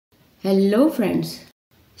Hello friends.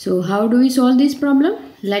 So how do we solve this problem?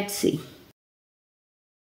 Let's see.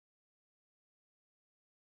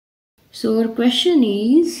 So our question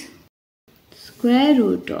is square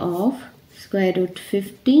root of square root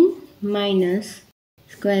 15 minus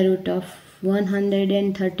square root of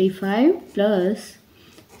 135 plus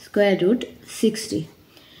square root 60.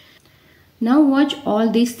 Now watch all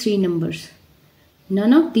these three numbers.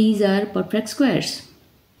 None of these are perfect squares,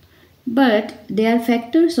 but they are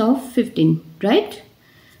factors of 15, right?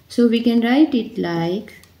 So we can write it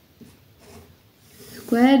like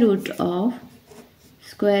square root of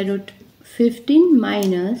square root 15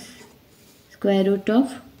 minus square root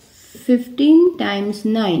of 15 times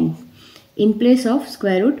 9 in place of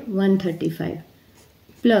square root 135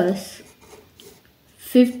 plus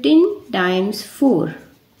 15 times 4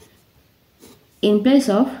 in place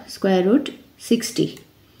of square root 60.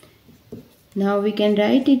 Now we can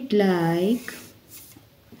write it like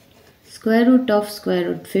square root of square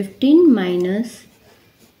root 15 minus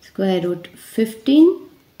square root 15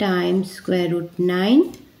 times square root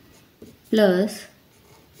 9 plus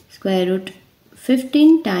square root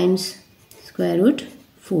 15 times square root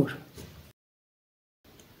 4.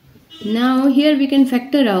 Now here we can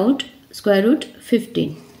factor out square root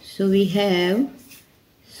 15. So we have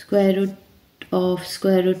square root of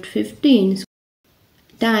square root 15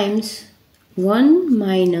 times 1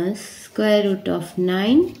 minus square root of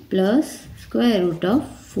 9 plus square root of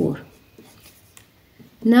 4.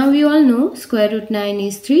 Now we all know square root 9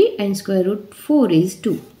 is 3 and square root 4 is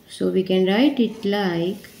 2. So we can write it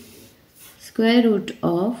like square root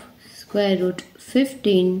of square root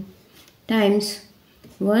 15 times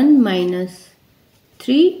 1 minus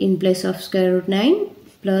 3 in place of square root 9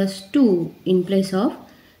 plus 2 in place of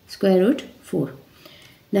square root 4.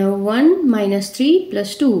 Now 1 minus 3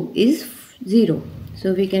 plus 2 is 0.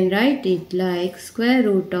 So we can write it like square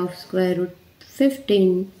root of square root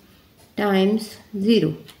 15 times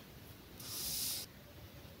 0.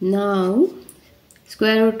 Now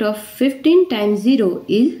square root of 15 times 0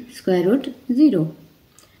 is square root 0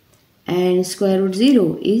 and square root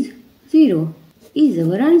 0 is 0 is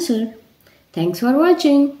our answer. Thanks for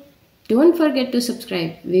watching. Don't forget to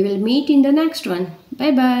subscribe. We will meet in the next one.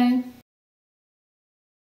 Bye bye.